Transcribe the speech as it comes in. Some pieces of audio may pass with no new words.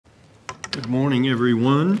Good morning,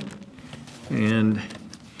 everyone. And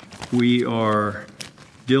we are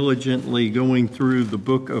diligently going through the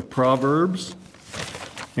book of Proverbs.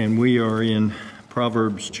 And we are in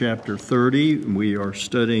Proverbs chapter 30. We are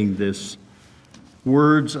studying this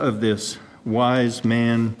words of this wise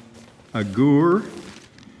man, Agur,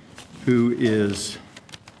 who is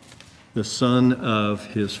the son of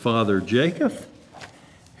his father Jacob,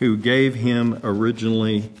 who gave him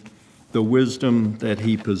originally the wisdom that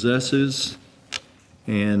he possesses.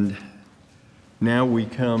 And now we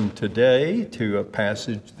come today to a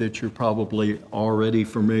passage that you're probably already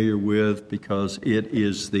familiar with because it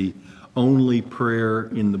is the only prayer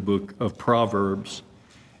in the book of Proverbs.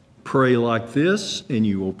 Pray like this and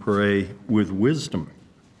you will pray with wisdom.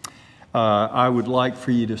 I would like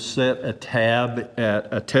for you to set a tab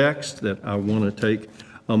at a text that I want to take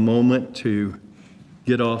a moment to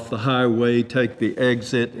get off the highway, take the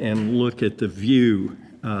exit, and look at the view.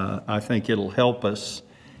 I think it'll help us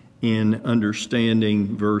in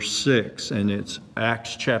understanding verse 6, and it's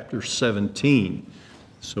Acts chapter 17.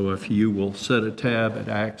 So if you will set a tab at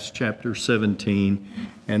Acts chapter 17,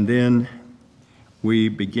 and then we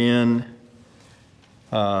begin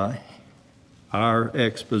our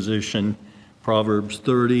exposition, Proverbs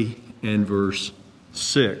 30 and verse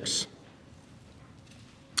 6.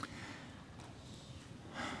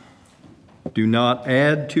 Do not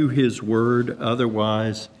add to his word,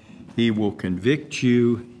 otherwise he will convict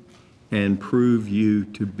you and prove you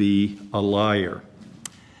to be a liar.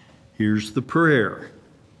 Here's the prayer.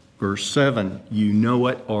 Verse 7, you know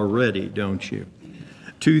it already, don't you?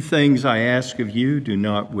 Two things I ask of you, do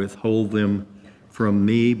not withhold them from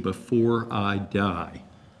me before I die.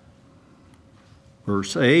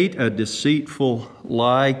 Verse 8, a deceitful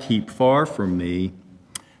lie keep far from me.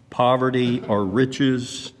 Poverty or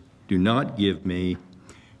riches do not give me.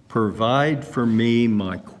 Provide for me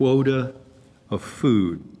my quota of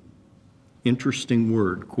food. Interesting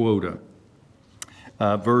word, quota.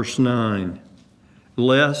 Verse 9,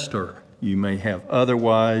 lest, or you may have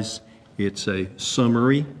otherwise, it's a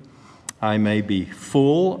summary. I may be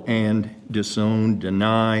full and disown,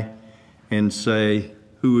 deny, and say,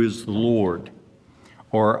 who is the Lord?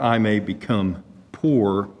 Or I may become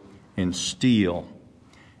poor and steal,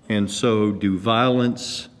 and so do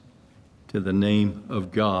violence to the name of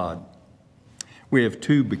God. We have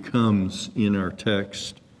two becomes in our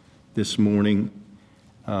text this morning,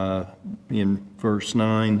 in verse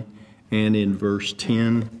 9 and in verse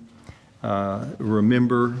 10.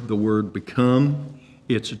 Remember the word become.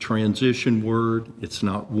 It's a transition word. It's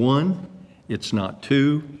not one, it's not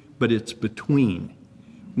two, but it's between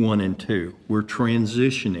 1 and 2. We're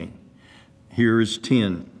transitioning. Here is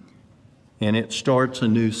 10, and it starts a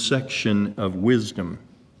new section of wisdom.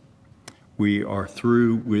 We are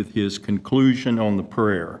through with his conclusion on the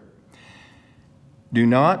prayer. Do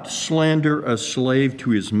not slander a slave to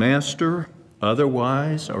his master,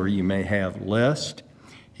 otherwise, or you may have lest,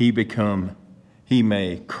 he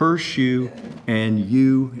may curse you, and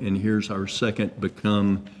you, and here's our second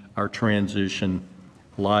become, our transition,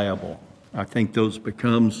 liable. I think those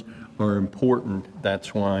becomes are important.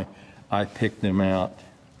 That's why I picked them out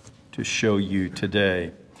to show you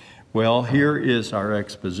today. Well, here is our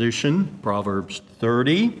exposition, Proverbs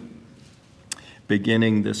 30,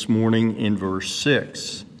 beginning this morning in verse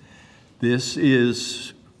 6. This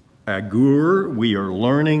is Agur. We are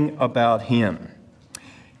learning about him.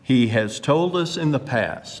 He has told us in the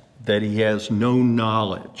past that he has no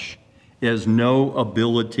knowledge, he has no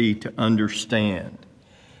ability to understand.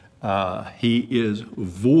 He is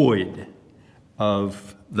void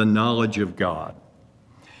of the knowledge of God.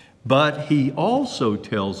 But he also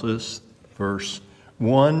tells us, verse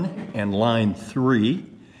 1 and line 3,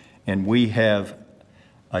 and we have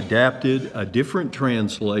adapted a different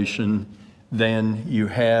translation than you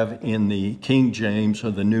have in the King James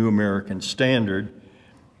or the New American Standard.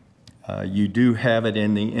 You do have it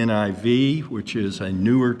in the NIV, which is a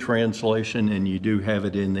newer translation, and you do have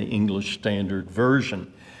it in the English Standard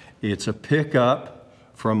Version. It's a pickup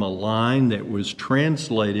from a line that was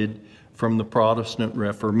translated from the Protestant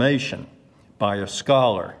Reformation by a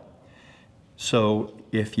scholar. So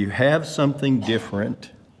if you have something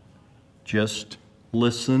different, just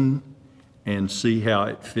listen and see how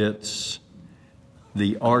it fits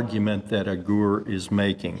the argument that Agur is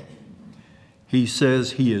making. He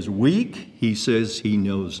says he is weak, he says he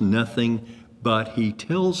knows nothing, but he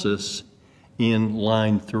tells us in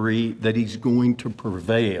line 3 that he's going to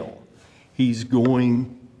prevail. He's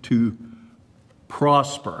going to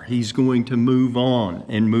prosper. He's going to move on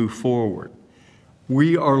and move forward.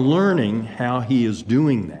 We are learning how he is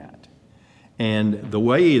doing that. And the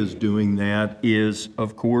way he is doing that is,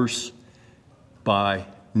 of course, by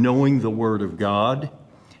knowing the Word of God,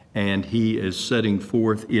 and he is setting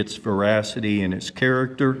forth its veracity and its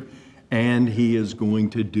character, and he is going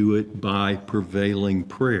to do it by prevailing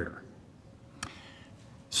prayer.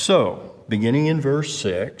 So, beginning in verse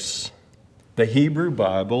 6, the Hebrew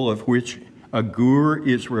Bible of which Agur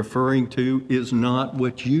is referring to is not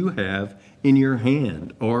what you have in your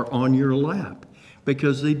hand or on your lap,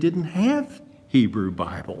 because they didn't have Hebrew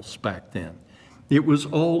Bibles back then. It was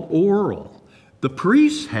all oral. The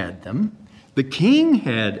priests had them. The king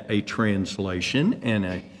had a translation and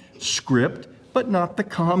a script, but not the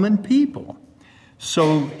common people.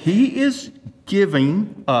 So he is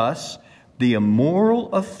giving us the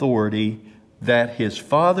moral authority that his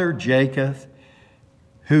father Jacob,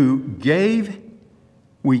 who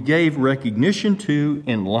we gave recognition to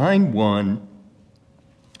in line 1,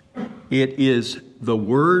 it is the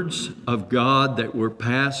words of God that were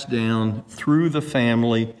passed down through the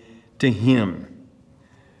family to him,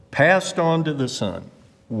 passed on to the son.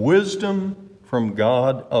 Wisdom from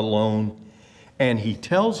God alone. And he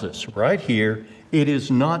tells us right here, it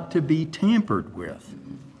is not to be tampered with.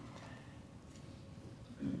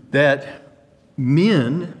 That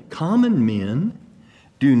men, common men,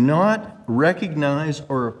 do not recognize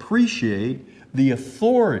or appreciate the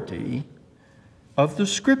authority of the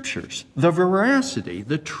Scriptures, the veracity,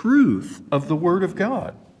 the truth of the Word of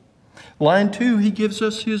God. Line 2, he gives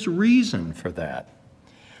us his reason for that.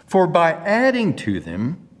 For by adding to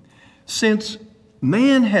them, since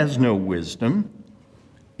man has no wisdom,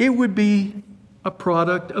 it would be a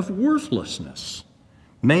product of worthlessness.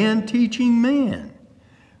 Man teaching man.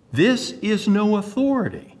 This is no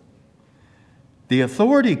authority. The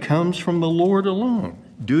authority comes from the Lord alone.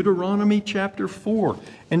 Deuteronomy chapter 4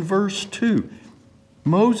 and verse 2.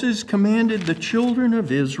 Moses commanded the children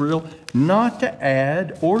of Israel not to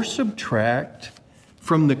add or subtract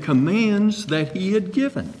from the commands that he had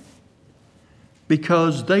given,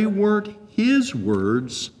 because they weren't his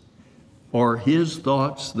words or his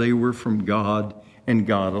thoughts. They were from God and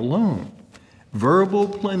God alone. Verbal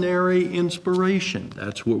plenary inspiration,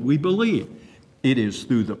 that's what we believe. It is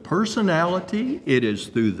through the personality, it is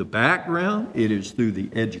through the background, it is through the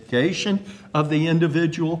education of the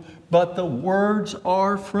individual, but the words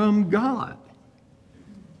are from God.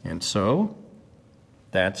 And so,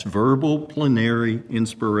 that's verbal plenary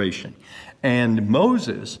inspiration. And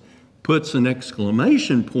Moses puts an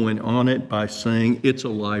exclamation point on it by saying it's a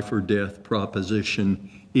life or death proposition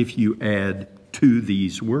if you add to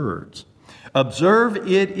these words. Observe,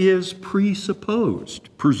 it is presupposed,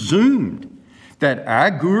 presumed, that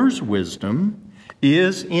Agur's wisdom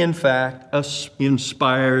is in fact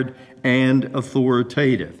inspired and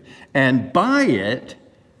authoritative. And by it,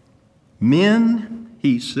 men,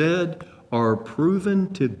 he said, are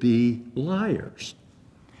proven to be liars.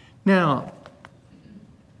 Now,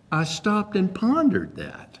 I stopped and pondered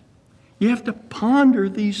that. You have to ponder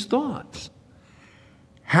these thoughts.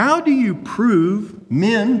 How do you prove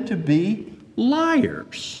men to be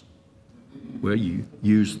liars? Well, you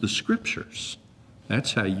use the Scriptures.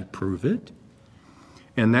 That's how you prove it.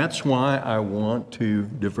 And that's why I want to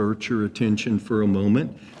divert your attention for a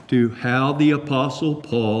moment to how the Apostle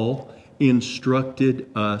Paul instructed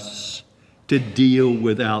us to deal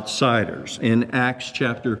with outsiders in Acts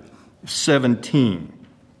chapter 17.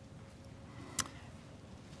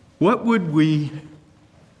 What would we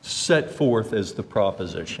set forth as the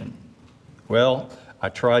proposition? Well, I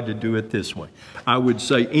tried to do it this way. I would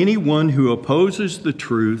say anyone who opposes the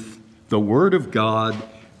truth, the Word of God,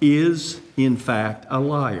 is in fact a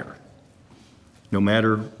liar. No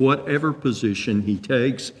matter whatever position he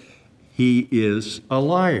takes, he is a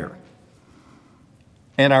liar.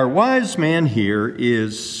 And our wise man here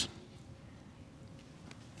is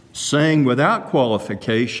saying without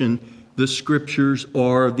qualification, the Scriptures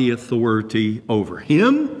are the authority over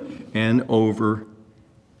him and over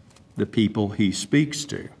the people he speaks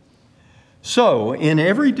to. So, in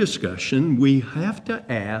every discussion, we have to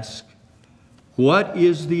ask, what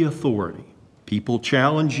is the authority? People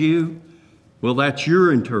challenge you. Well, that's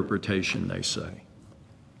your interpretation, they say.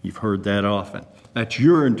 You've heard that often. That's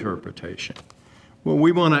your interpretation. Well,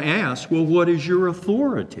 we want to ask, well, what is your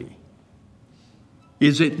authority?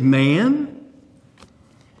 Is it man?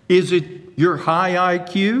 Is it your high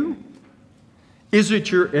IQ? Is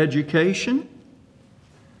it your education?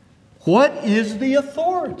 What is the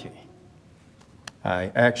authority?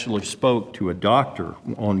 I actually spoke to a doctor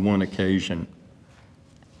on one occasion.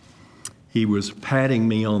 He was patting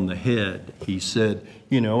me on the head. He said,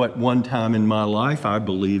 you know, at one time in my life, I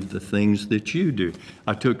believed the things that you do.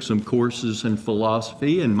 I took some courses in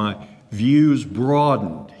philosophy and my views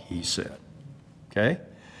broadened, he said. Okay?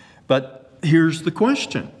 But here's the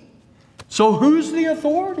question. So who's the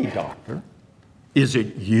authority, doctor? Is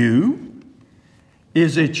it you?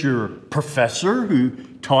 Is it your professor who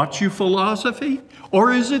taught you philosophy?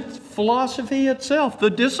 Or is it philosophy itself, the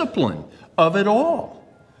discipline of it all?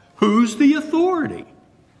 Who's the authority?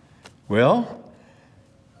 Well,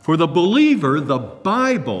 for the believer, the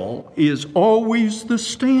Bible is always the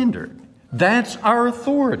standard. That's our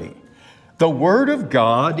authority. The Word of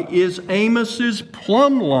God is Amos's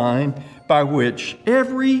plumb line by which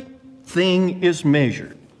everything is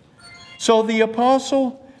measured. So the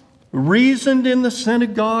apostle reasoned in the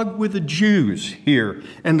synagogue with the Jews here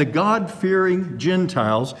and the God-fearing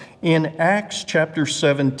Gentiles in Acts chapter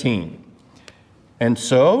 17. And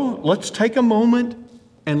so let's take a moment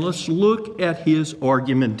and let's look at his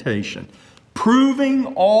argumentation, proving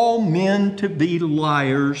all men to be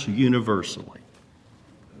liars universally.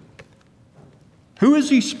 Who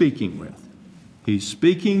is he speaking with? He's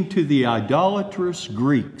speaking to the idolatrous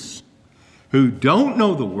Greeks who don't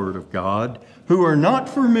know the Word of God, who are not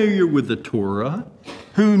familiar with the Torah,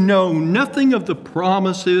 who know nothing of the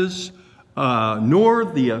promises, nor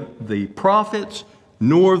the prophets,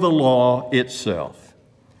 nor the law itself.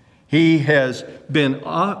 He has been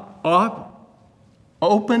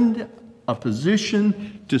opened a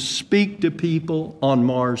position to speak to people on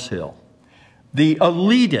Mars Hill, the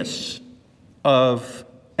elitists of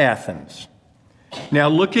Athens. Now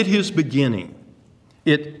look at his beginning.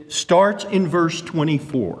 It starts in verse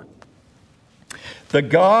 24. The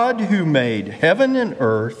God who made heaven and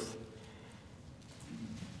earth,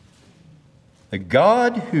 the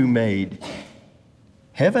God who made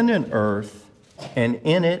heaven and earth, and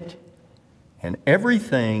in it and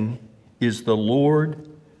everything, is the Lord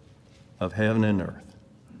of heaven and earth.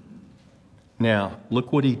 Now,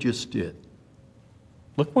 look what he just did.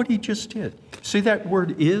 Look what he just did. See that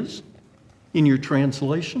word "is" in your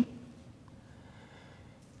translation?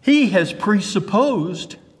 He has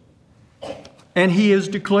presupposed and he has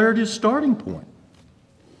declared his starting point.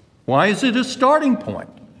 Why is it a starting point?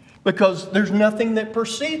 Because there's nothing that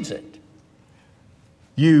precedes it.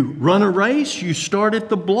 You run a race, you start at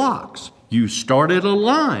the blocks. You start at a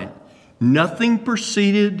line. Nothing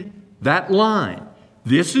preceded that line.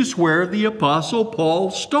 This is where the Apostle Paul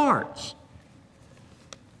starts.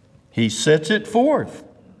 He sets it forth.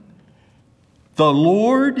 The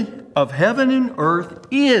Lord of heaven and earth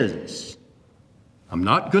is. I'm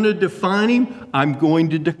not going to define him. I'm going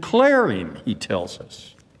to declare him, he tells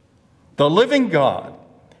us. The living God,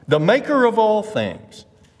 the maker of all things,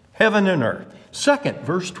 heaven and earth. Second,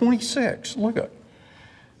 verse 26, look at it.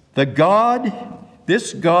 The God,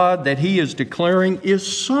 this God that he is declaring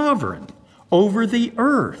is sovereign over the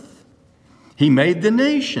earth. He made the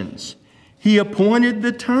nations. He appointed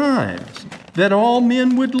the times that all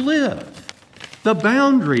men would live, the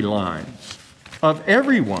boundary lines of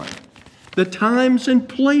everyone, the times and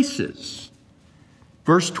places.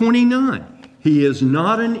 Verse 29, he is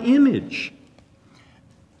not an image.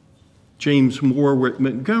 James Warwick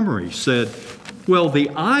Montgomery said, well, the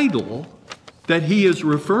idol that he is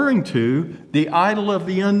referring to, the idol of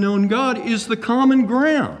the unknown God, is the common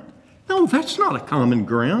ground. No, that's not a common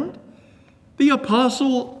ground. The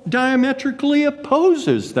apostle diametrically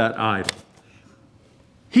opposes that idol.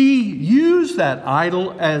 He used that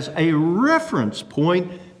idol as a reference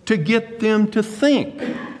point to get them to think.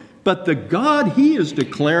 But the God he is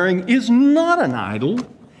declaring is not an idol.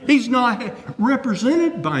 He's not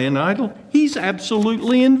represented by an idol. He's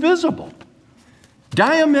absolutely invisible.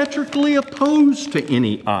 Diametrically opposed to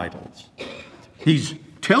any idols. He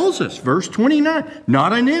tells us, verse 29,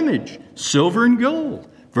 not an image, silver and gold.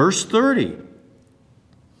 Verse 30,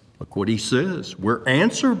 look what he says. We're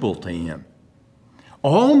answerable to him.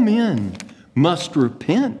 All men must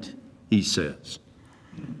repent, he says.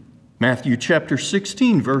 Matthew chapter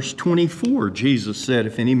 16, verse 24, Jesus said,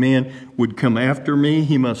 if any man would come after me,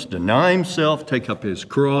 he must deny himself, take up his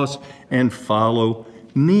cross, and follow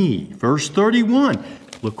me. Verse 31,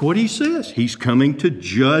 look what he says. He's coming to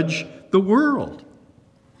judge the world.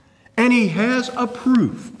 And he has a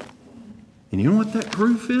proof. And you know what that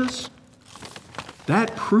proof is?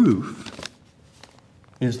 That proof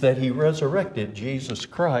is that he resurrected Jesus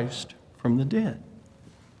Christ from the dead.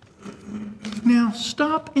 Now,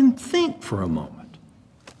 stop and think for a moment.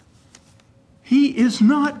 He is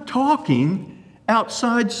not talking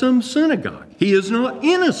outside some synagogue. He is not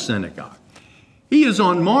in a synagogue. He is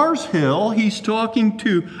on Mars Hill. He's talking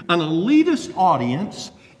to an elitist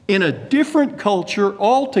audience in a different culture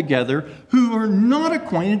altogether who are not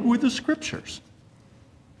acquainted with the Scriptures.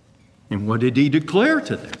 And what did he declare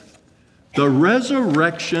to them? The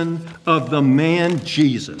resurrection of the man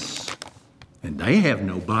Jesus. And they have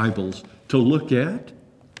no Bibles to look at.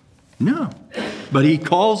 No. But he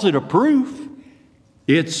calls it a proof.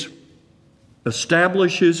 It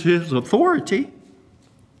establishes his authority.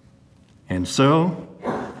 And so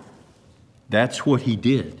that's what he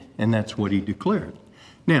did, and that's what he declared.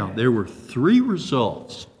 Now, there were 3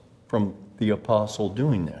 results from the apostle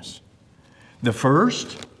doing this. The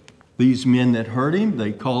first, these men that heard him,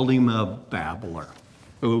 they called him a babbler.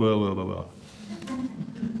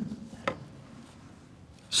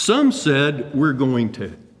 Some said, we're going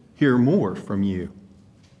to hear more from you.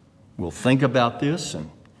 We'll think about this and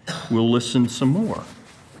we'll listen some more.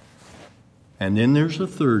 And then there's a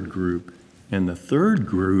third group. And the third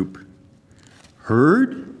group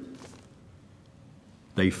heard,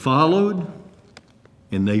 they followed,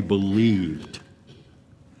 and they believed.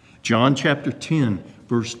 John chapter 10,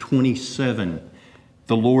 verse 27.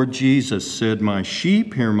 The Lord Jesus said, my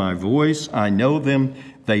sheep hear my voice. I know them.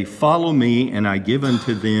 They follow me, and I give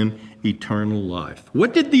unto them eternal life.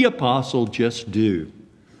 What did the apostle just do?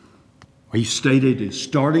 He stated his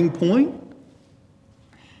starting point.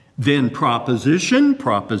 Then proposition,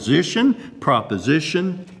 proposition,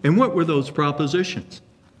 proposition. And what were those propositions?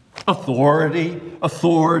 Authority,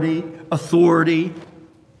 authority, authority.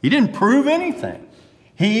 He didn't prove anything.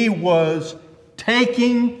 He was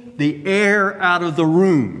taking the air out of the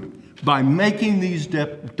room by making these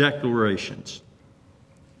declarations.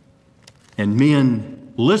 And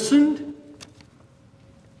men listened,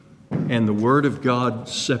 and the word of God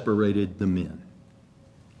separated the men,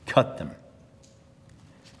 cut them.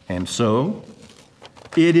 And so,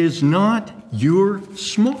 it is not your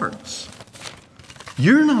smarts.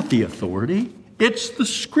 You're not the authority. It's the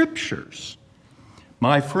Scriptures.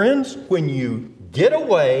 My friends, when you get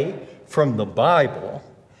away from the Bible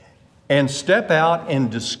and step out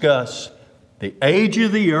and discuss the age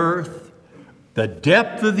of the earth, the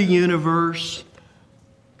depth of the universe,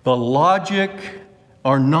 the logic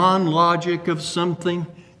or non-logic of something,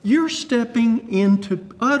 you're stepping into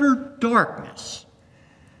utter darkness.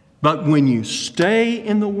 But when you stay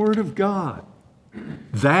in the Word of God,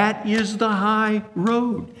 that is the high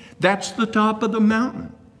road. That's the top of the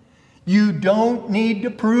mountain. You don't need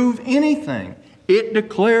to prove anything. It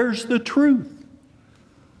declares the truth.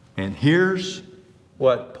 And here's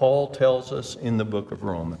what Paul tells us in the book of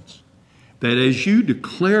Romans. That as you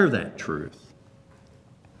declare that truth,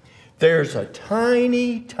 there's a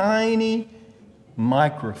tiny, tiny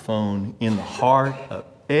microphone in the heart of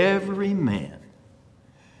every man.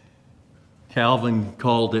 Calvin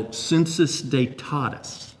called it sensus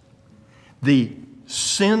datatis, the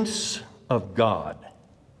sense of God.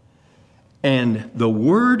 And the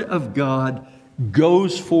Word of God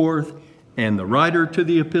goes forth, and the writer to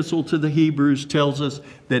the epistle to the Hebrews tells us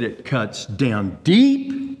that it cuts down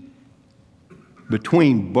deep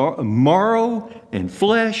between marrow and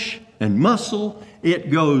flesh and muscle. It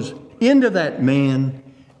goes into that man,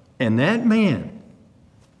 and that man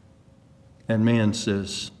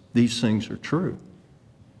says, these things are true.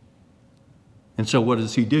 And so what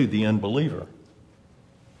does he do, the unbeliever?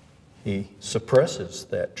 He suppresses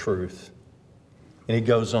that truth, and he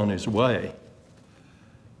goes on his way.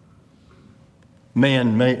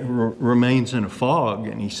 Man remains in a fog,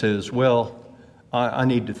 and he says, well, I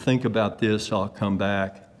need to think about this, I'll come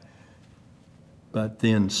back. But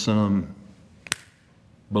then some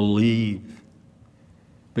believe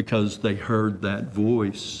because they heard that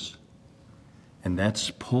voice. And that's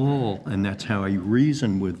Paul, and that's how he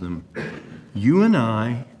reasoned with them. You and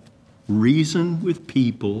I reason with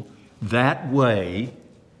people that way,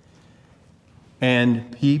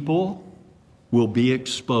 and people will be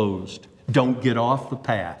exposed. Don't get off the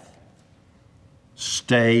path.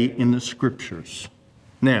 Stay in the Scriptures.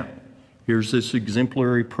 Now, here's this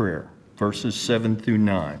exemplary prayer, verses 7 through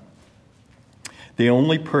 9. The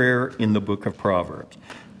only prayer in the book of Proverbs.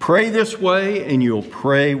 Pray this way, and you'll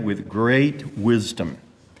pray with great wisdom.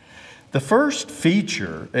 The first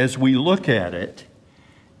feature, as we look at it,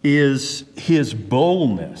 is his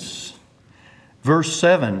boldness. Verse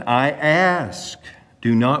 7, I ask,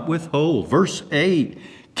 do not withhold. Verse 8,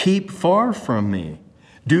 keep far from me.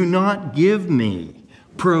 Do not give me.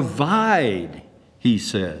 Provide, he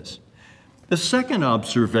says. The second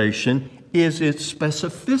observation is its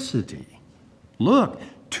specificity. Look,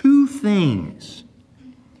 2 things.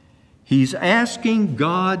 He's asking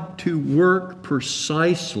God to work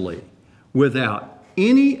precisely without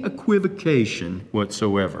any equivocation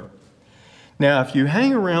whatsoever. Now, if you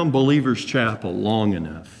hang around Believers Chapel long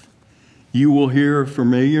enough, you will hear a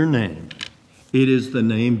familiar name. It is the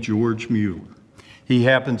name George Mueller. He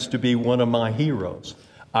happens to be one of my heroes.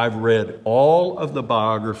 I've read all of the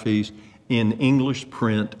biographies in English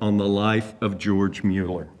print on the life of George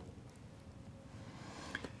Mueller.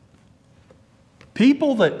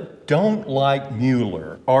 People that don't like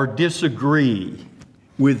Mueller or disagree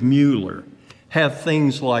with Mueller have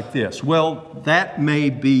things like this. Well, that may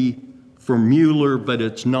be for Mueller, but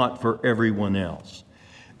it's not for everyone else.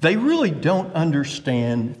 They really don't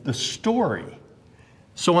understand the story.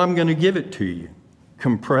 So I'm going to give it to you,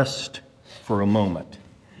 compressed for a moment.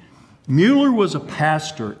 Mueller was a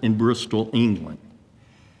pastor in Bristol, England.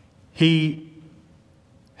 He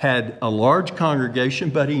had a large congregation,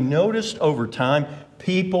 but he noticed over time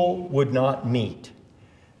people would not meet.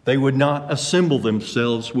 They would not assemble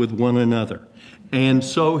themselves with one another. And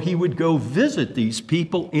so he would go visit these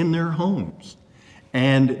people in their homes,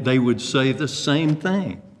 and they would say the same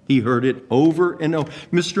thing. He heard it over and over.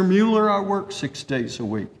 Mr. Mueller, I work 6 days a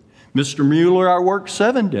week. Mr. Mueller, I work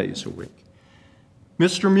 7 days a week.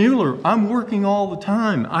 Mr. Mueller, I'm working all the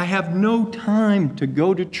time. I have no time to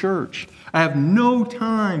go to church. I have no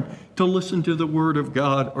time to listen to the Word of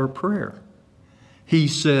God or prayer. He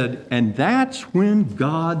said, and that's when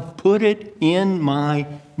God put it in my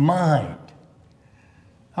mind.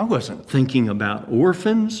 I wasn't thinking about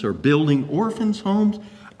orphans or building orphans' homes.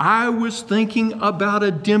 I was thinking about a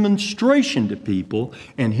demonstration to people.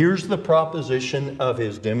 And here's the proposition of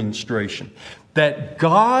his demonstration: that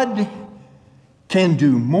God can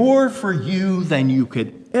do more for you than you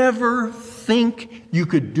could ever think you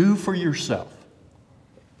could do for yourself.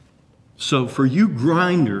 So for you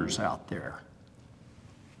grinders out there,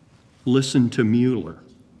 listen to Mueller.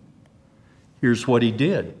 Here's what he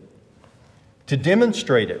did to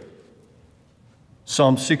demonstrate it.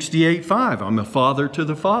 Psalm 68:5, I'm a father to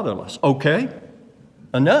the fatherless. Okay,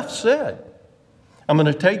 enough said. I'm going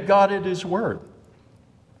to take God at His word.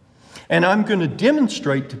 And I'm going to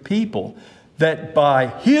demonstrate to people that by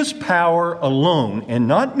His power alone, and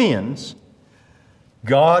not men's,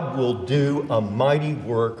 God will do a mighty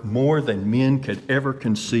work more than men could ever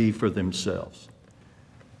conceive for themselves.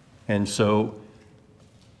 And so,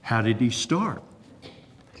 how did he start?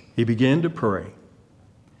 He began to pray.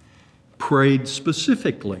 Prayed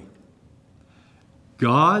specifically.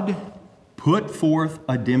 God put forth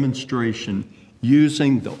a demonstration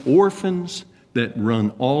using the orphans that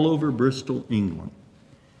run all over Bristol, England.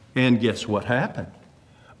 And guess what happened?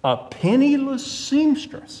 A penniless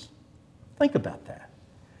seamstress. Think about that.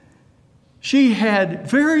 She had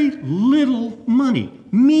very little money,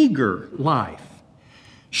 meager life.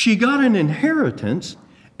 She got an inheritance,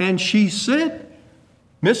 and she said,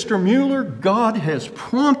 Mr. Mueller, God has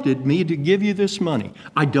prompted me to give you this money.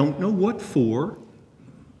 I don't know what for.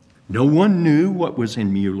 No one knew what was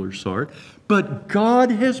in Mueller's heart, but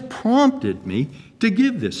God has prompted me to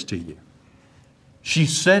give this to you. She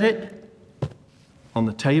set it on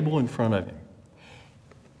the table in front of him.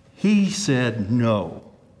 He said, no.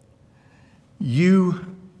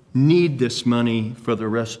 You need this money for the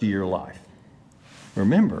rest of your life.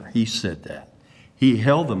 Remember, he said that. He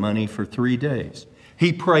held the money for 3 days.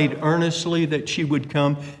 He prayed earnestly that she would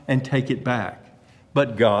come and take it back.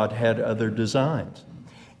 But God had other designs.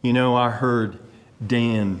 You know, I heard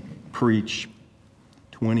Dan preach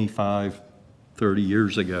 25, 30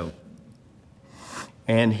 years ago.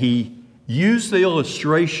 And he used the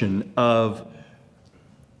illustration of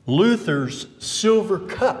Luther's silver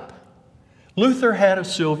cup. Luther had a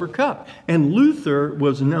silver cup. And Luther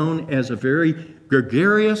was known as a very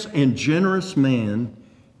gregarious and generous man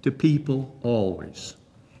to people always.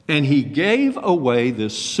 And he gave away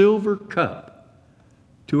this silver cup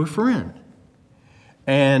to a friend.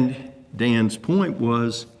 And Dan's point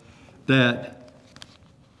was that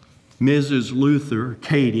Mrs. Luther,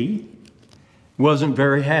 Katie, wasn't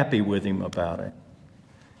very happy with him about it.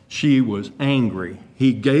 She was angry.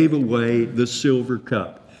 He gave away the silver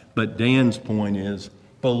cup. But Dan's point is,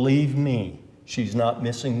 believe me, she's not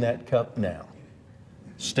missing that cup now,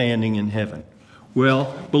 standing in heaven.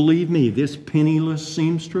 Well, believe me, this penniless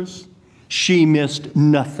seamstress, she missed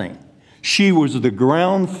nothing. She was the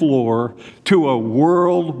ground floor to a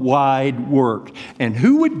worldwide work. And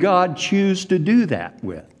who would God choose to do that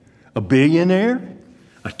with? A billionaire?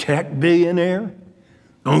 A tech billionaire?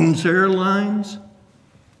 Owns airlines?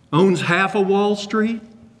 Owns half of Wall Street?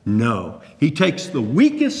 No. He takes the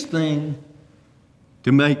weakest thing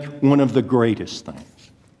to make one of the greatest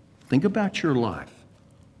things. Think about your life.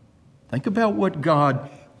 Think about what God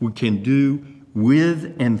can do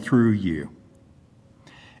with and through you.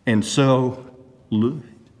 And so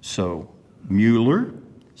Mueller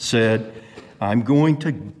said, I'm going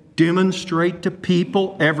to demonstrate to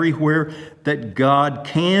people everywhere that God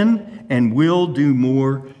can and will do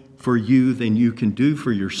more for you than you can do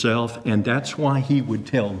for yourself, and that's why he would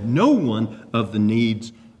tell no one of the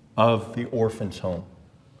needs of the orphan's home.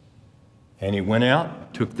 And he went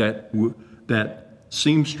out, took that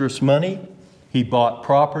seamstress money, he bought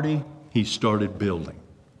property, he started building.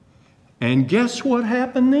 And guess what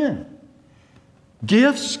happened then?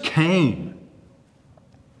 Gifts came.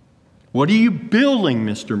 What are you building,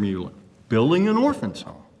 Mr. Mueller? Building an orphan's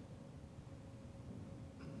home.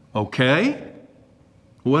 Okay.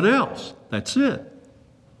 What else? That's it.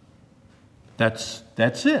 That's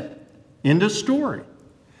it. End of story.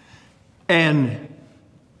 And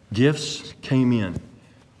gifts came in.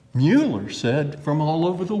 Mueller said from all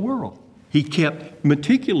over the world. He kept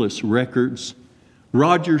meticulous records.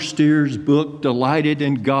 Roger Steer's book, Delighted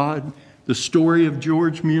in God, the story of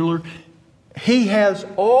George Mueller. He has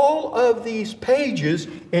all of these pages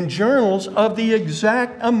in journals of the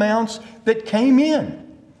exact amounts that came in.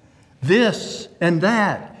 This and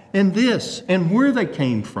that and this and where they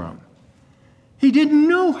came from. He didn't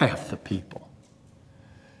know half the people.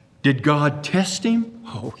 Did God test him?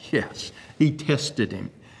 Oh, yes, he tested him.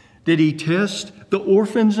 Did he test the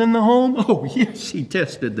orphans in the home? Oh, yes, he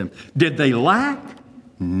tested them. Did they lack?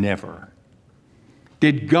 Never.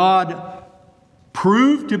 Did God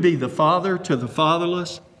prove to be the father to the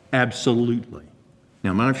fatherless? Absolutely.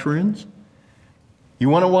 Now, my friends, you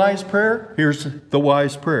want a wise prayer? Here's the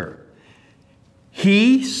wise prayer.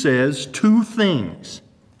 He says two things,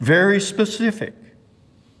 very specific.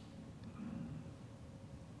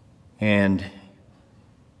 And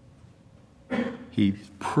he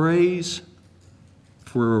prays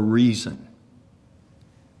for a reason.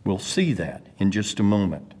 We'll see that in just a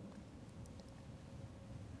moment.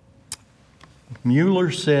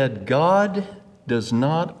 Mueller said, God does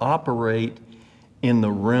not operate in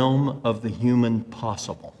the realm of the human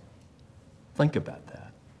possible. Think about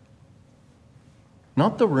that.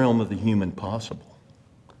 Not the realm of the human possible.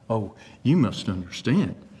 Oh, you must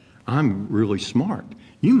understand. I'm really smart.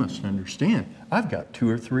 You must understand. I've got 2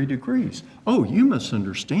 or 3 degrees. Oh, you must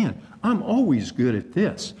understand. I'm always good at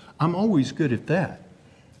this. I'm always good at that.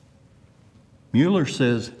 Mueller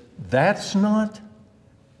says, that's not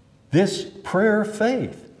this prayer of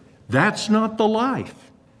faith. That's not the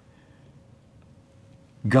life.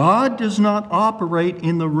 God does not operate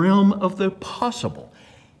in the realm of the possible.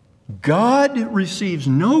 God receives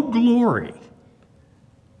no glory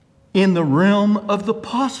in the realm of the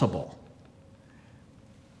possible.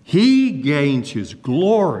 He gains his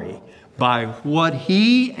glory by what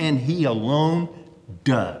he and he alone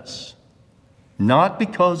does. Not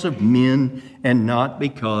because of men and not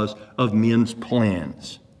because of men's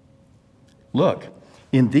plans. Look,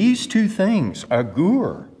 in these two things,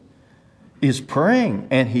 Agur is praying,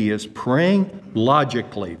 and he is praying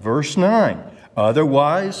logically. Verse 9,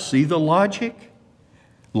 otherwise, see the logic?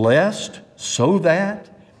 Lest, so that.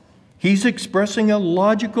 He's expressing a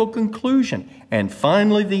logical conclusion. And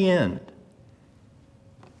finally, the end.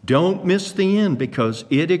 Don't miss the end, because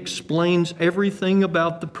it explains everything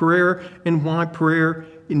about the prayer and why prayer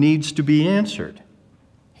needs to be answered.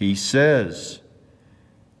 He says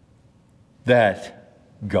that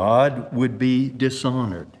God would be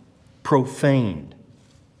dishonored, profaned,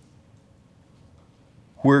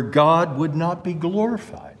 where God would not be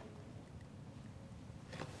glorified.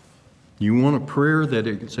 You want a prayer that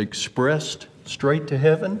is expressed straight to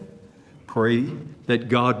heaven? Pray that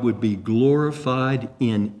God would be glorified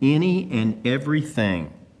in any and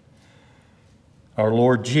everything. Our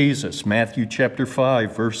Lord Jesus, Matthew chapter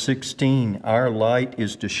 5, verse 16, our light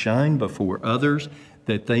is to shine before others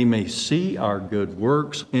that they may see our good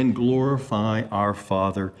works and glorify our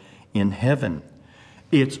Father in heaven.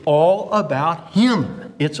 It's all about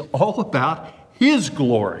Him. It's all about His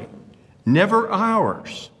glory, never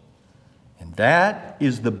ours. And that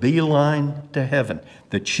is the beeline to heaven.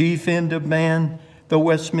 The chief end of man, the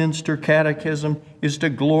Westminster Catechism, is to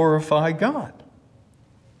glorify God.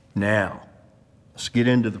 Now, let's get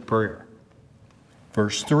into the prayer.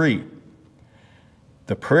 Verse 3,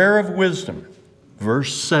 the prayer of wisdom.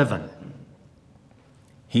 Verse 7,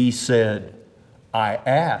 he said, I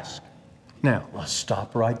ask. Now, let's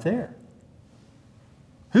stop right there.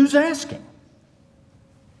 Who's asking?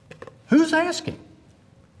 Who's asking?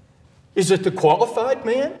 Is it the qualified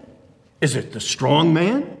man? Is it the strong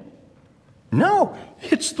man? No,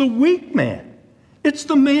 it's the weak man. It's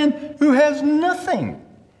the man who has nothing.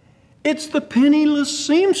 It's the penniless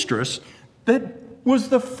seamstress that was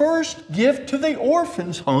the first gift to the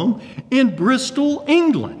orphans' home in Bristol,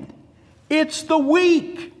 England. It's the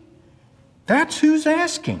weak. That's who's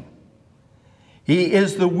asking. He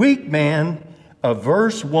is the weak man of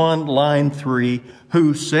verse 1, line 3,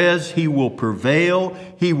 who says he will prevail,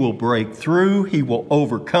 he will break through, he will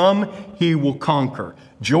overcome, he will conquer.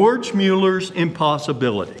 George Mueller's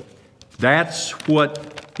impossibility. That's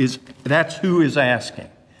who is asking.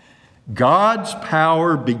 God's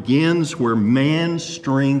power begins where man's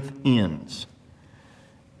strength ends.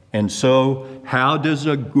 And so, how does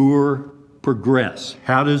Agur progress?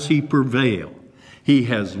 How does he prevail? He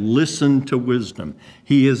has listened to wisdom.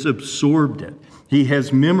 He has absorbed it. He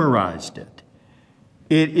has memorized it.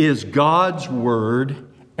 It is God's word,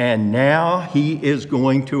 and now he is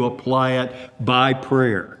going to apply it by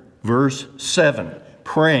prayer. Verse 7,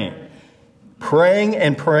 praying. Praying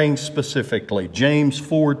and praying specifically. James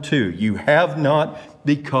 4:2, you have not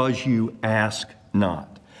because you ask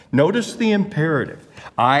not. Notice the imperative.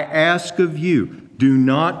 I ask of you, do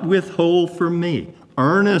not withhold from me,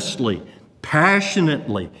 earnestly,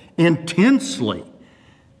 passionately, intensely.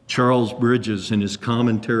 Charles Bridges, in his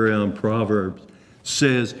commentary on Proverbs,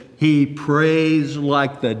 says he prays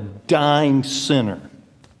like the dying sinner.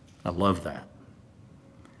 I love that.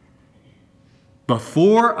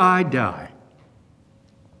 Before I die.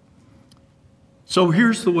 So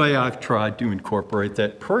here's the way I've tried to incorporate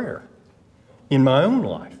that prayer in my own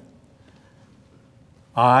life.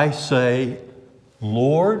 I say,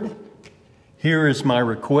 Lord, here is my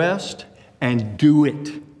request, and do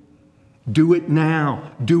it. Do it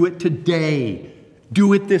now. Do it today.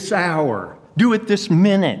 Do it this hour. Do it this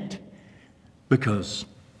minute. Because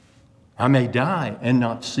I may die and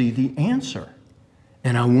not see the answer.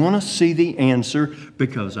 And I want to see the answer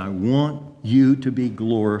because I want you to be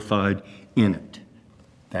glorified in it.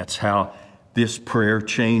 That's how this prayer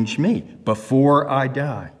changed me. Before I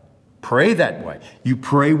die, pray that way. You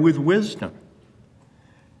pray with wisdom.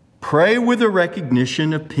 Pray with a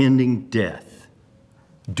recognition of pending death.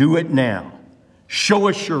 Do it now. Show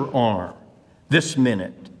us your arm this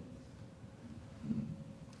minute.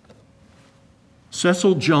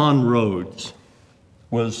 Cecil John Rhodes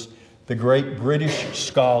was the great British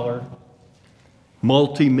scholar,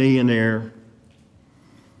 multimillionaire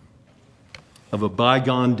of a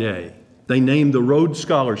bygone day. They named the Rhodes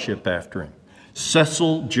Scholarship after him.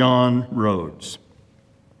 Cecil John Rhodes.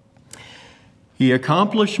 He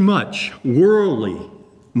accomplished much, worldly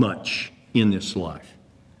much, in this life.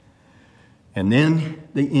 And then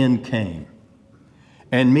the end came.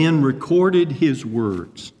 And men recorded his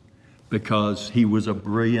words because he was a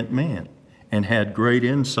brilliant man and had great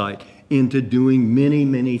insight into doing many,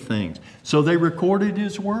 many things. So they recorded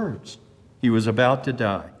his words. He was about to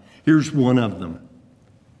die. Here's one of them.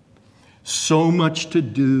 So much to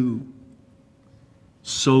do,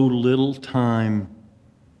 so little time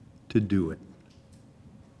to do it.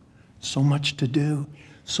 So much to do,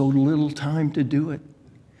 so little time to do it.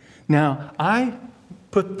 Now, I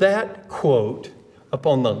put that quote up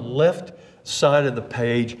on the left side of the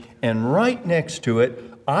page, and right next to it,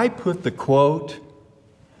 I put the quote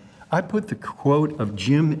of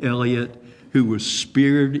Jim Elliot, who was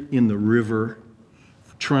speared in the river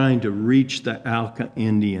trying to reach the Auca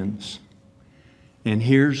Indians. And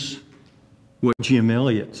here's what Jim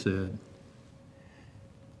Elliot said.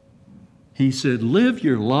 He said, live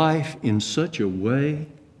your life in such a way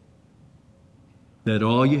that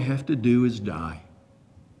all you have to do is die.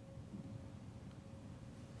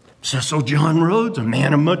 Cecil John Rhodes, a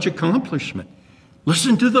man of much accomplishment.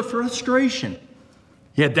 Listen to the frustration.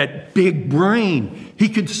 He had that big brain. He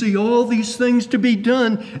could see all these things to be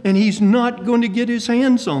done, and he's not going to get his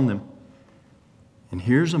hands on them. And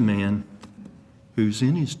here's a man who's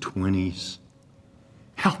in his 20s,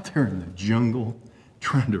 out there in the jungle,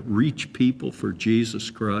 trying to reach people for Jesus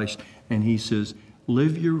Christ. And he says,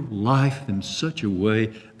 live your life in such a way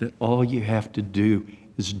that all you have to do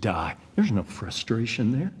is die. There's no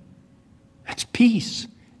frustration there. That's peace.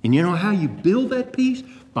 And you know how you build that peace?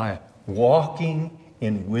 By walking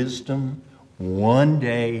in wisdom one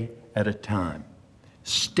day at a time.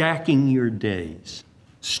 Stacking your days.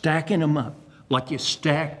 Stacking them up like you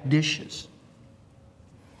stack dishes.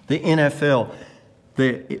 The NFL,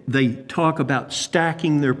 they talk about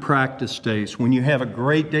stacking their practice days. When you have a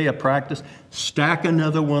great day of practice, stack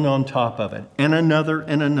another one on top of it, and another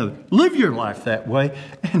and another. Live your life that way,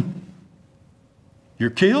 and you're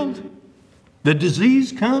killed. The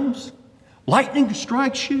disease comes. Lightning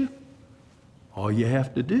strikes you. All you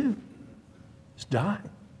have to do is die.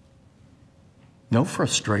 No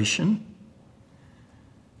frustration.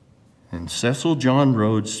 And Cecil John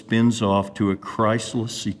Rhodes spins off to a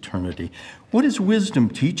Christless eternity. What is wisdom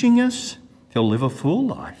teaching us? To live a full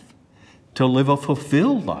life, to live a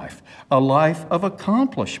fulfilled life, a life of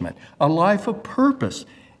accomplishment, a life of purpose.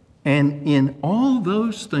 And in all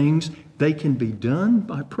those things, they can be done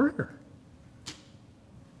by prayer.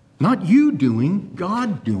 Not you doing,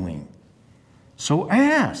 God doing. So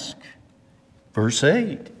ask. Verse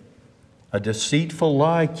 8, a deceitful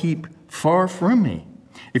lie keep far from me.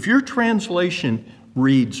 If your translation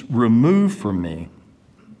reads, remove from me,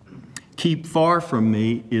 keep far from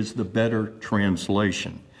me is the better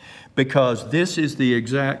translation, because this is the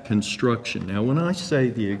exact construction. Now, when I say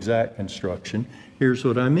the exact construction, here's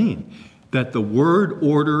what I mean. That the word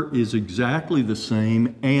order is exactly the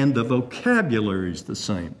same and the vocabulary is the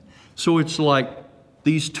same. So it's like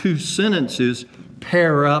these two sentences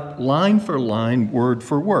pair up line for line, word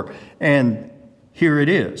for word. And here it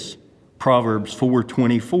is. Proverbs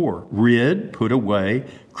 4:24. Rid, put away,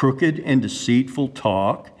 crooked and deceitful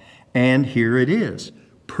talk. And here it is.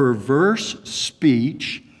 Perverse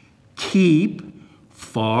speech, keep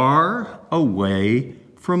far away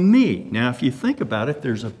from me. Now, if you think about it,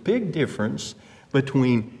 there's a big difference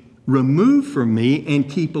between remove from me and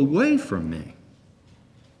keep away from me.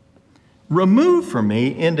 Remove from me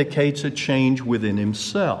indicates a change within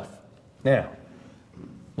himself. Now,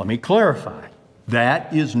 let me clarify.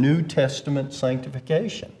 That is New Testament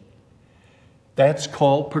sanctification. That's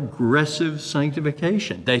called progressive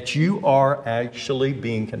sanctification, that you are actually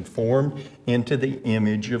being conformed into the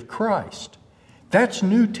image of Christ. That's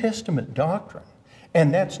New Testament doctrine,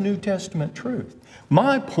 and that's New Testament truth.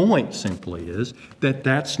 My point simply is that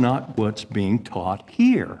that's not what's being taught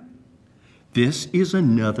here. This is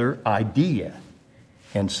another idea,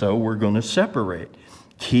 and so we're going to separate.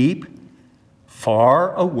 Keep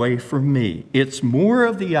far away from me. It's more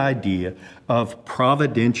of the idea of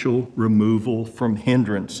providential removal from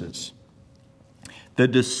hindrances. The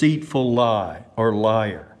deceitful lie or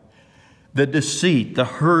liar. The deceit, the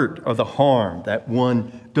hurt or the harm that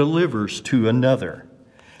one delivers to another.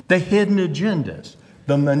 The hidden agendas,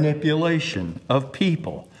 the manipulation of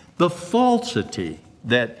people, the falsity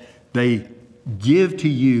that they give to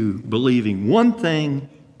you believing one thing,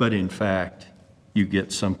 but in fact, you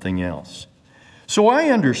get something else. So I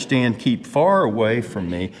understand keep far away from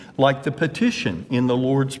me like the petition in the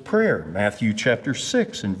Lord's Prayer, Matthew chapter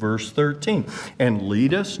 6 and verse 13. And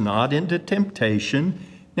lead us not into temptation.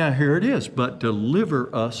 Now here it is, but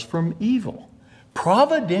deliver us from evil.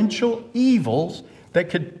 Providential evils that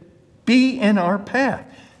could be in our path.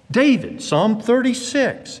 David, Psalm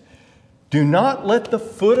 36. Do not let the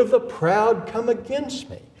foot of the proud come against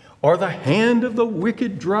me, or the hand of the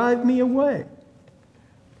wicked drive me away.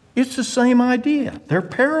 It's the same idea. They're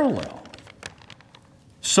parallel.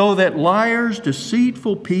 So that liars,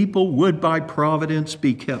 deceitful people would by providence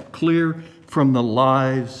be kept clear from the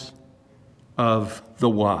lives of the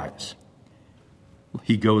wise.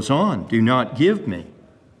 He goes on, do not give me.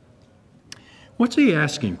 What's he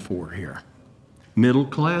asking for here? Middle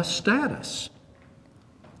class status.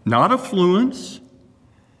 Not affluence,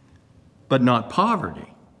 but not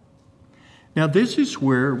poverty. Now this is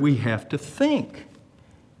where we have to think.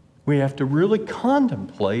 We have to really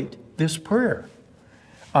contemplate this prayer.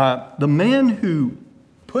 The man who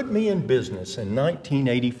put me in business in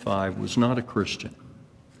 1985 was not a Christian.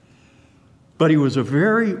 But he was a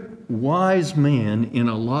very wise man in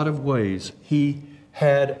a lot of ways. He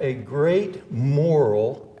had a great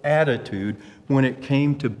moral attitude when it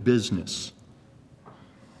came to business.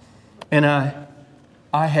 And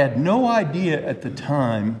I had no idea at the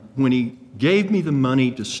time when he gave me the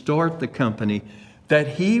money to start the company that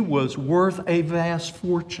he was worth a vast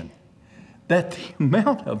fortune. That the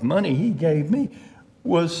amount of money he gave me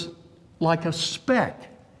was like a speck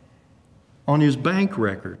on his bank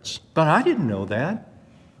records. But I didn't know that.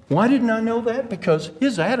 Why didn't I know that? Because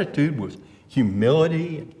his attitude was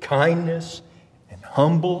humility and kindness and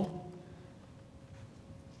humble.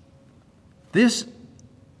 This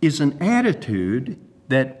is an attitude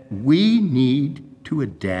that we need to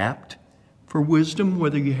adapt for wisdom,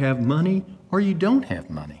 whether you have money or you don't have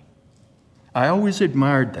money. I always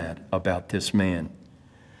admired that about this man.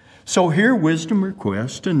 So here wisdom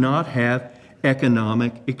requests to not have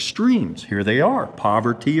economic extremes. Here they are,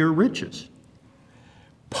 poverty or riches.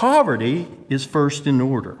 Poverty is first in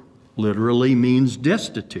order, literally means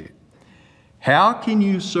destitute. How can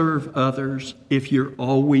you serve others if you're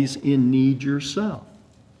always in need yourself?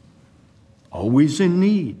 Always in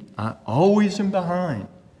need. I always am behind.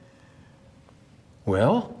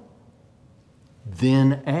 Well,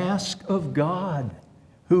 then ask of God,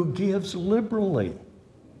 who gives liberally.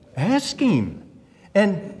 Ask Him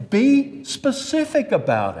and be specific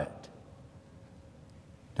about it.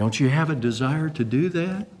 Don't you have a desire to do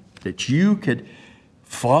that? That you could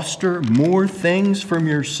foster more things from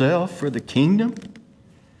yourself for the kingdom?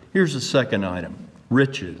 Here's the second item.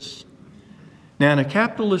 riches. Now, in a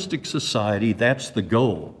capitalistic society, that's the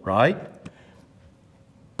goal, right?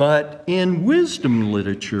 But in wisdom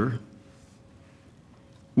literature,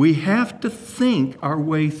 we have to think our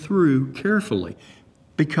way through carefully,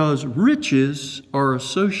 because riches are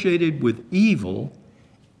associated with evil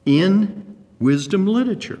in wisdom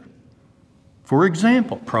literature. For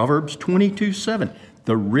example, Proverbs 22:7,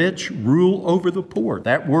 the rich rule over the poor.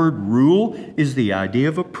 That word rule is the idea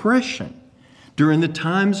of oppression. During the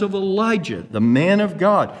times of Elijah, the man of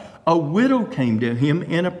God, a widow came to him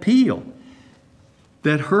and appealed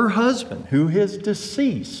that her husband, who is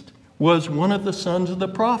deceased, was one of the sons of the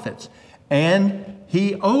prophets. And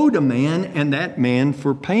he owed a man, and that man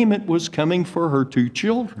for payment was coming for her 2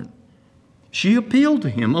 children. She appealed to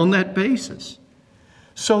him on that basis.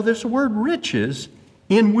 So this word riches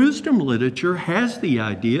in wisdom literature has the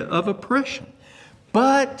idea of oppression.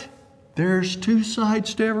 But there's 2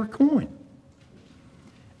 sides to every coin.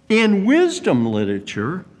 In wisdom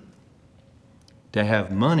literature, to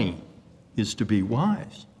have money is to be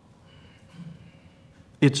wise.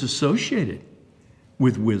 It's associated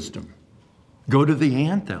with wisdom. Go to the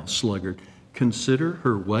ant, thou sluggard. Consider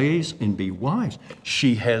her ways and be wise.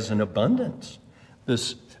 She has an abundance.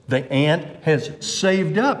 The ant has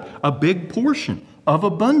saved up a big portion of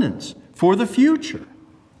abundance for the future.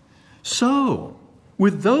 So,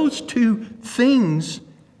 with those 2 things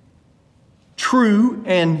true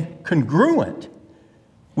and congruent,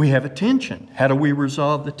 we have a tension. How do we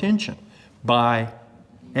resolve the tension? By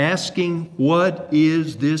asking, what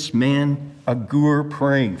is this man Agur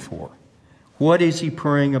praying for? What is he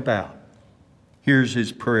praying about? Here's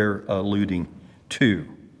his prayer alluding to.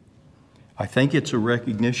 I think it's a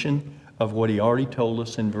recognition of what he already told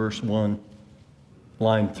us in verse 1,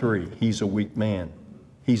 line 3. He's a weak man.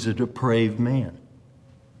 He's a depraved man.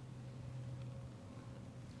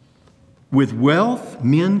 With wealth,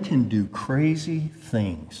 men can do crazy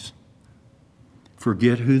things.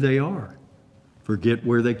 Forget who they are. Forget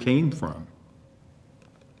where they came from.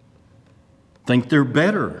 Think they're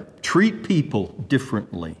better. Treat people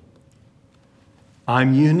differently.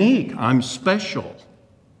 I'm unique. I'm special.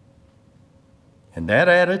 And that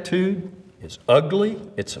attitude is ugly.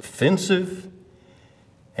 It's offensive.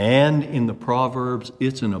 And in the Proverbs,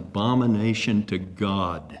 it's an abomination to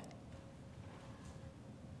God.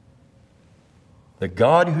 The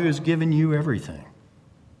God who has given you everything.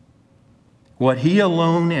 What He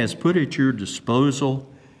alone has put at your disposal,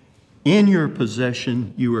 in your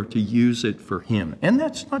possession, you are to use it for Him. And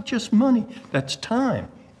that's not just money. That's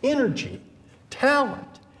time, energy,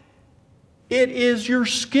 talent. It is your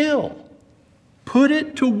skill. Put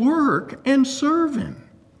it to work and serve Him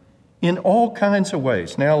in all kinds of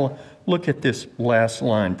ways. Now, look at this last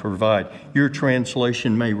line, provide. Your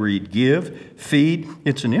translation may read give, feed.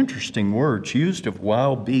 It's an interesting word. It's used of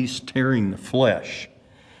wild beasts tearing the flesh,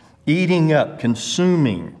 eating up,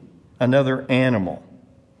 consuming another animal.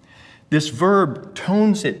 This verb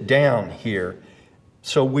tones it down here,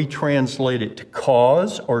 so we translate it to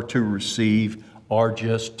cause or to receive or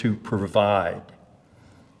just to provide.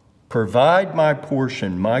 Provide my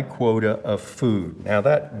portion, my quota of food. Now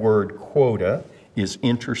that word quota is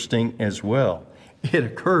interesting as well. It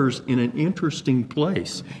occurs in an interesting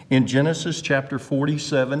place in Genesis chapter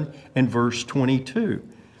 47 and verse 22.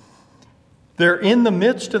 They're in the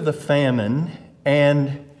midst of the famine,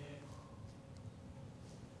 and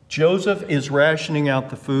Joseph is rationing out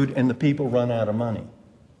the food, and the people run out of money.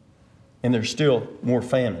 And there's still more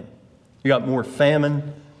famine. You got more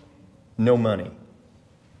famine, no money.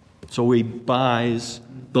 So he buys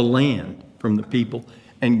the land from the people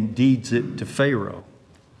and deeds it to Pharaoh.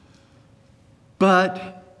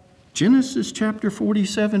 But Genesis chapter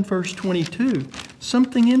 47, verse 22,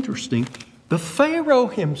 something interesting. The Pharaoh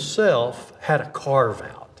himself had a carve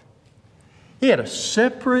out. He had a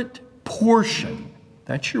separate portion.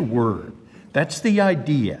 That's your word. That's the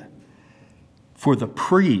idea for the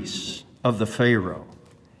priests of the Pharaoh.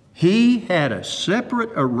 He had a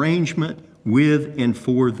separate arrangement with and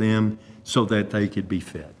for them so that they could be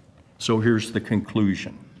fed. So here's the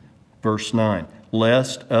conclusion. Verse 9,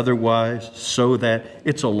 lest otherwise, so that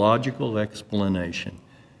it's a logical explanation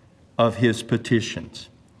of his petitions,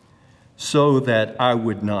 so that I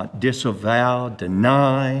would not disavow,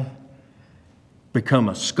 deny, become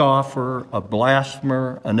a scoffer, a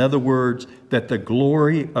blasphemer. In other words, that the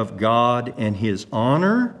glory of God and His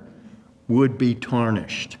honor would be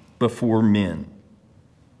tarnished before men.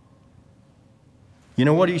 You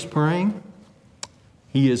know what he's praying?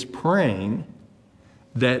 He is praying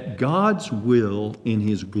that God's will in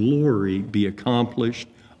His glory be accomplished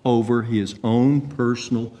over his own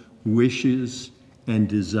personal wishes and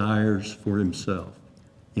desires for himself.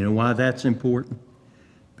 You know why that's important?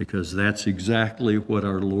 Because that's exactly what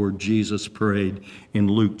our Lord Jesus prayed in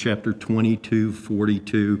Luke chapter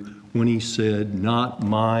 22:42 when he said, "Not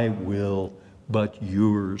my will, but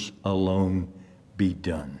yours alone be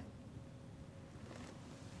done."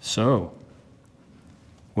 So,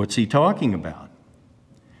 what's he talking about?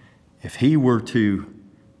 If he were to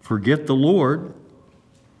forget the Lord,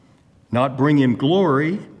 not bring him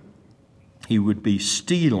glory, he would be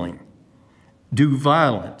stealing, do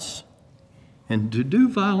violence. And to do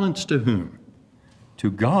violence to whom? To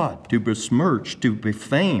God, to besmirch, to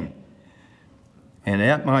defame. And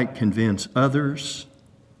that might convince others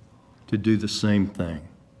to do the same thing.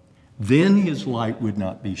 Then his light would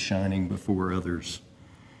not be shining before others,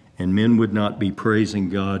 and men would not be praising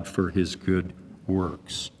God for his good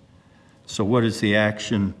works. So what is the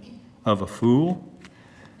action of a fool?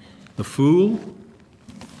 The fool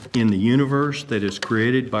in the universe that is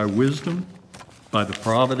created by wisdom, by the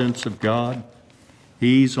providence of God,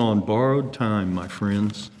 he's on borrowed time, my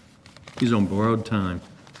friends. He's on borrowed time.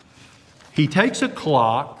 He takes a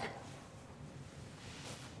clock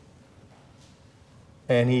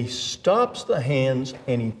and he stops the hands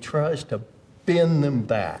and he tries to bend them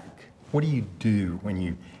back. What do you do when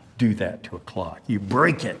you do that to a clock? You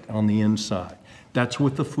break it on the inside. That's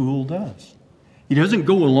what the fool does. He doesn't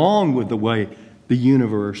go along with the way the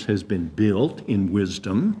universe has been built in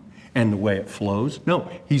wisdom and the way it flows. No,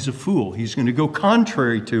 he's a fool. He's going to go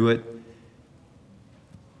contrary to it,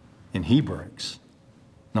 and he breaks,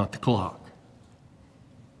 not the clock.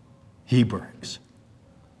 He breaks.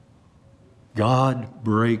 God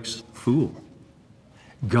breaks the fool.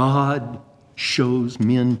 God shows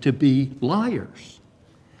men to be liars.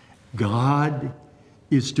 God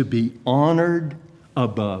is to be honored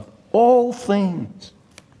above all things.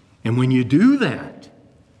 And when you do that,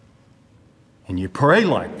 and you pray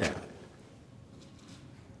like that,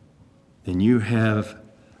 then you have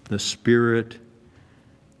the spirit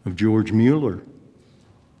of George Mueller,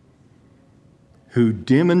 who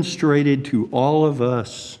demonstrated to all of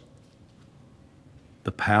us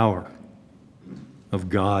the power of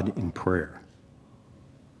God in prayer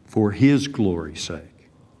for his glory's sake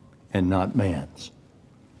and not man's.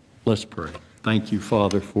 Let's pray. Thank you,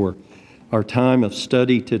 Father, for our time of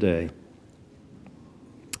study today.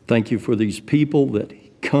 Thank you for these people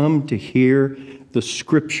that come to hear the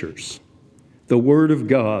Scriptures, the Word of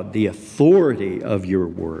God, the authority of your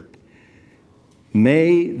Word.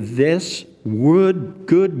 May this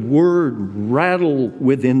good Word rattle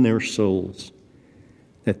within their souls,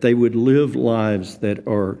 that they would live lives that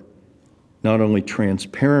are not only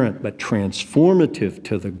transparent, but transformative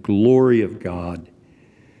to the glory of God,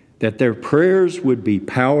 that their prayers would be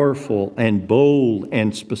powerful and bold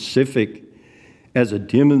and specific as a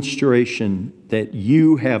demonstration that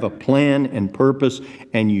you have a plan and purpose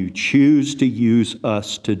and you choose to use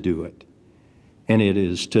us to do it. And it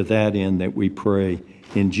is to that end that we pray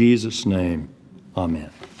in Jesus' name.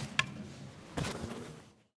 Amen.